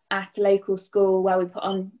at a local school where we put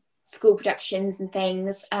on school productions and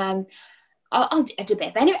things. I do a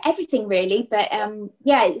bit of everything really, but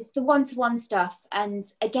it's the one-to-one stuff, and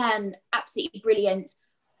again, absolutely brilliant,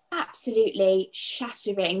 absolutely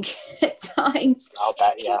shattering at times. I'll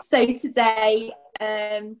bet, yeah. So today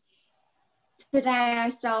I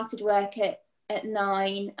started work at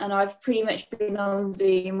 9, and I've pretty much been on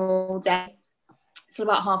Zoom all day till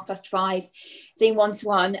about 5:30 doing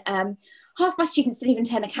one-to-one. Half my students didn't even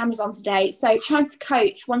turn their cameras on today, so trying to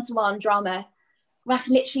coach one-to-one drama where I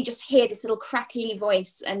can literally just hear this little crackly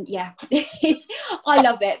voice, and I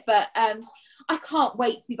love it, but I can't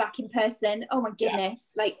wait to be back in person. Oh my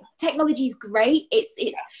goodness, like technology is great. It's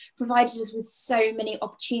provided us with so many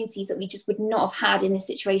opportunities that we just would not have had in this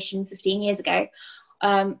situation 15 years ago,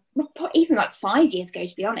 even like 5 years ago,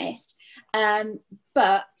 to be honest.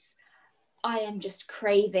 But I am just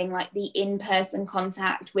craving like the in-person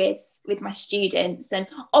contact with my students, and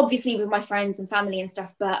obviously with my friends and family and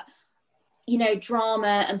stuff, but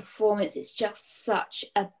drama and performance, it's just such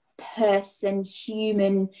a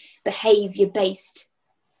human behavior based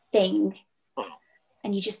thing,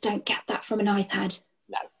 and you just don't get that from an iPad.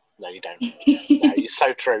 No, you don't. No, it's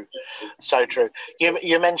so true, so true.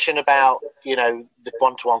 You mentioned about the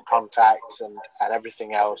one-to-one contacts and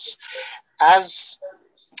everything else. Let's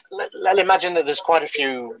imagine that there's quite a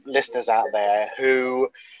few listeners out there who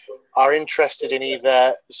are interested in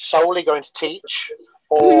either solely going to teach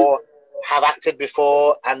or have acted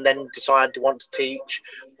before and then decide to want to teach.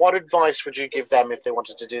 What advice would you give them if they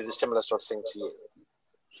wanted to do the similar sort of thing to you?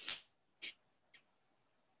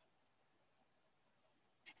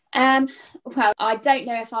 Well, I don't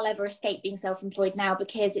know if I'll ever escape being self-employed now,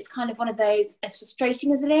 because it's kind of one of those, as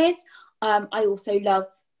frustrating as it is, I also love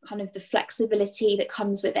kind of the flexibility that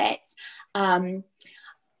comes with it. I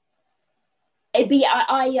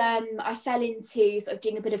fell into sort of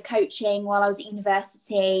doing a bit of coaching while I was at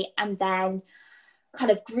university, and then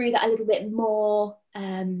kind of grew that a little bit more,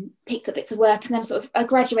 picked up bits of work, and then sort of I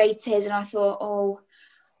graduated and I thought, oh,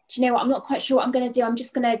 do you know what, I'm not quite sure what I'm going to do. I'm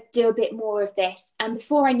just going to do a bit more of this. And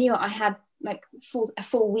before I knew it, I had like a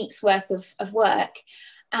full week's worth of work.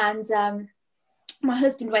 And my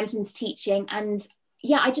husband went into teaching, and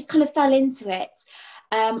yeah, I just kind of fell into it.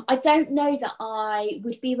 I don't know that I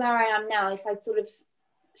would be where I am now if I'd sort of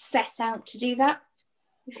set out to do that,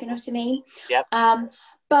 if you know what I mean. Yeah.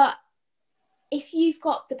 But if you've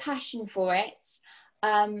got the passion for it,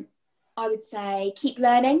 I would say keep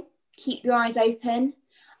learning, keep your eyes open.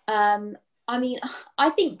 I mean, I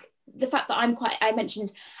think the fact that I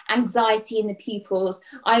mentioned anxiety in the pupils,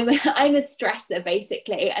 I'm a stressor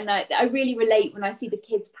basically, and I really relate when I see the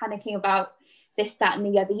kids panicking about this, that and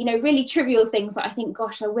the other, really trivial things that I think,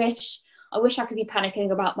 gosh, I wish I could be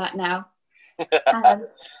panicking about that now.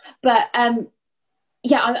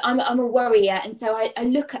 Yeah, I'm a worrier, and so I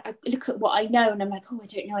look at what I know, and I'm like, oh, I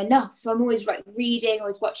don't know enough. So I'm always reading,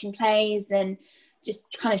 always watching plays, and just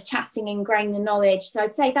kind of chatting and growing the knowledge. So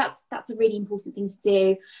I'd say that's a really important thing to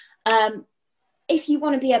do. If you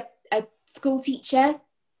want to be a school teacher,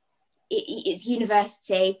 it's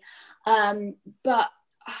university. But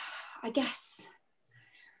I guess,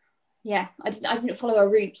 yeah, I didn't follow a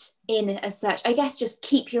route in as such. I guess just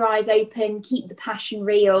keep your eyes open, keep the passion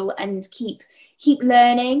real, and keep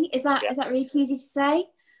learning. Is that really easy to say?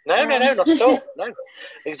 No, not at all. No.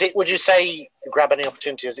 Would you say grab any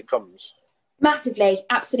opportunity as it comes? Massively,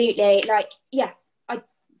 absolutely. Like, yeah,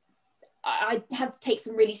 I had to take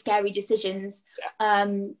some really scary decisions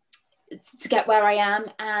to get where I am,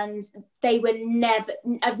 and they were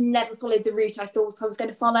I've never followed the route I thought I was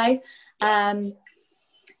going to follow.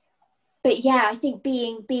 But yeah, I think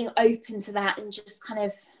being open to that and just kind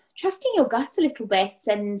of trusting your gut a little bit,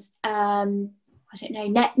 and I don't know,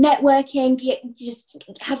 networking, just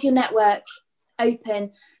have your network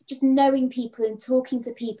open, just knowing people and talking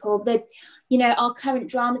to people. That, our current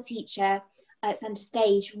drama teacher at Centre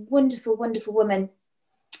Stage, wonderful woman.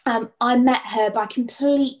 I met her by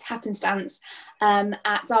complete happenstance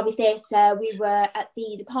at Derby Theatre. We were at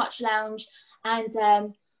the departure lounge, and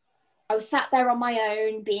I was sat there on my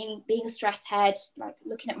own, being a stress head, like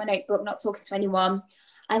looking at my notebook, not talking to anyone.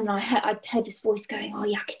 And I heard this voice going, oh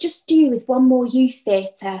yeah, I could just do with one more youth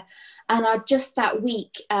theatre. And I just that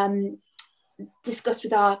week discussed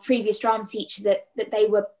with our previous drama teacher that they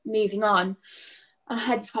were moving on. And I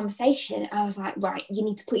had this conversation. I was like, right, you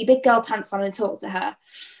need to put your big girl pants on and talk to her.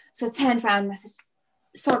 So I turned around and I said,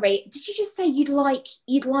 sorry, did you just say you're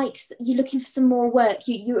looking for some more work?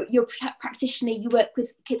 You're a practitioner, you work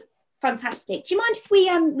with kids, fantastic. Do you mind if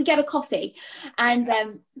we get a coffee and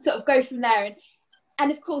sort of go from there?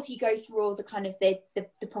 And of course you go through all the kind of the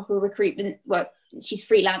proper recruitment. Well, she's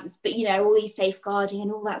freelance, but all these safeguarding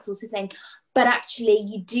and all that sort of thing. But actually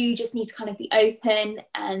you do just need to kind of be open.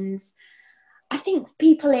 And I think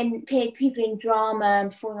people in drama and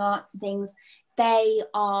performing arts and things, they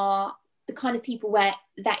are the kind of people where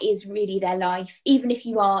that is really their life. Even if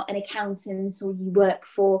you are an accountant or you work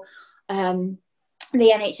for the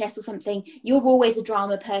NHS or something, you're always a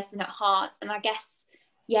drama person at heart. And I guess,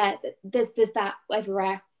 yeah, there's that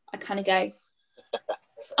everywhere I kind of go.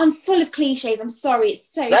 I'm full of cliches. I'm sorry. It's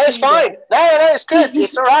so. No, it's fine. No, it's good.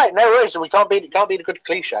 It's all right. No worries. We can't beat a good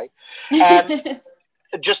cliche.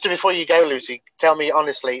 Just before you go, Lucy, tell me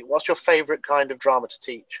honestly, what's your favourite kind of drama to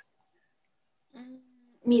teach?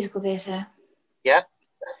 Musical theatre. Yeah.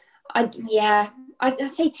 I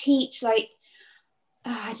say teach, like,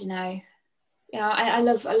 I don't know. Yeah, I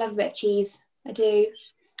love a bit of cheese. I do.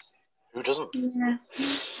 Who doesn't? Yeah.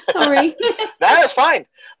 Sorry. No, it's fine.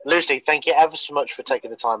 Lucy, thank you ever so much for taking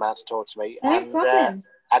the time out to talk to me. No problem.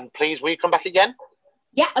 And please, will you come back again?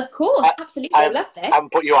 Yeah, of course. Absolutely. I love this. I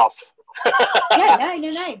haven't put you off. Yeah,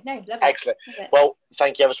 no. Love Excellent. Love it. Well,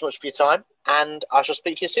 thank you ever so much for your time, and I shall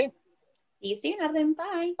speak to you soon. See you soon, Adam.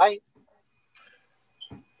 Bye. Bye.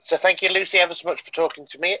 So thank you, Lucy, ever so much for talking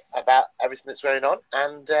to me about everything that's going on,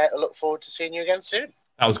 and I look forward to seeing you again soon.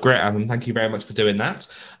 That was great, Adam. Thank you very much for doing that.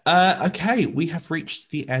 Okay, we have reached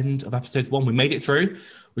the end of episode 1. We made it through.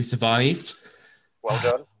 We survived. Well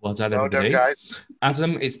done. Well done, Well everybody. done, guys.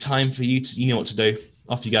 Adam, it's time for you to, you know what to do.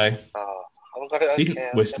 Off you go. Oh, I've got it. Okay.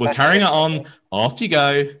 We're carrying it on. Off you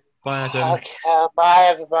go. Bye, Adam. Okay, bye,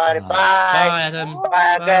 everybody. Bye. Bye, Adam.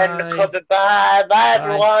 Bye, Ben, the cupboard. Bye. Bye,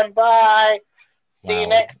 everyone. Bye. See you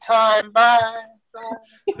next time. Bye.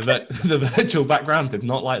 The virtual background did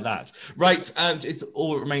not like that. Right, it's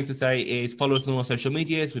all it remains to say is follow us on our social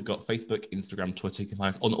medias. We've got Facebook, Instagram, Twitter. You can find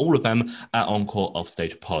us on all of them at Encore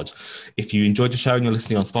Offstage Pod. If you enjoyed the show and you're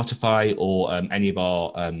listening on Spotify or any of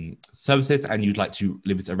our services and you'd like to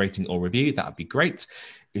leave us a rating or review, that would be great.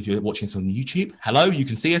 If you're watching us on YouTube, hello, you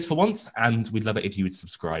can see us for once, and we'd love it if you would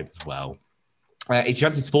subscribe as well. If you're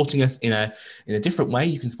actually supporting us in a different way,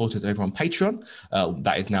 you can support us over on Patreon.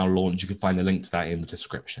 That is now launched. You can find the link to that in the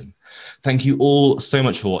description. Thank you all so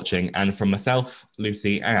much for watching. And from myself,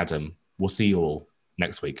 Lucy, and Adam, we'll see you all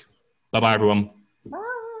next week. Bye-bye, everyone. Bye.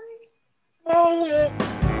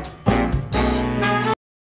 Bye.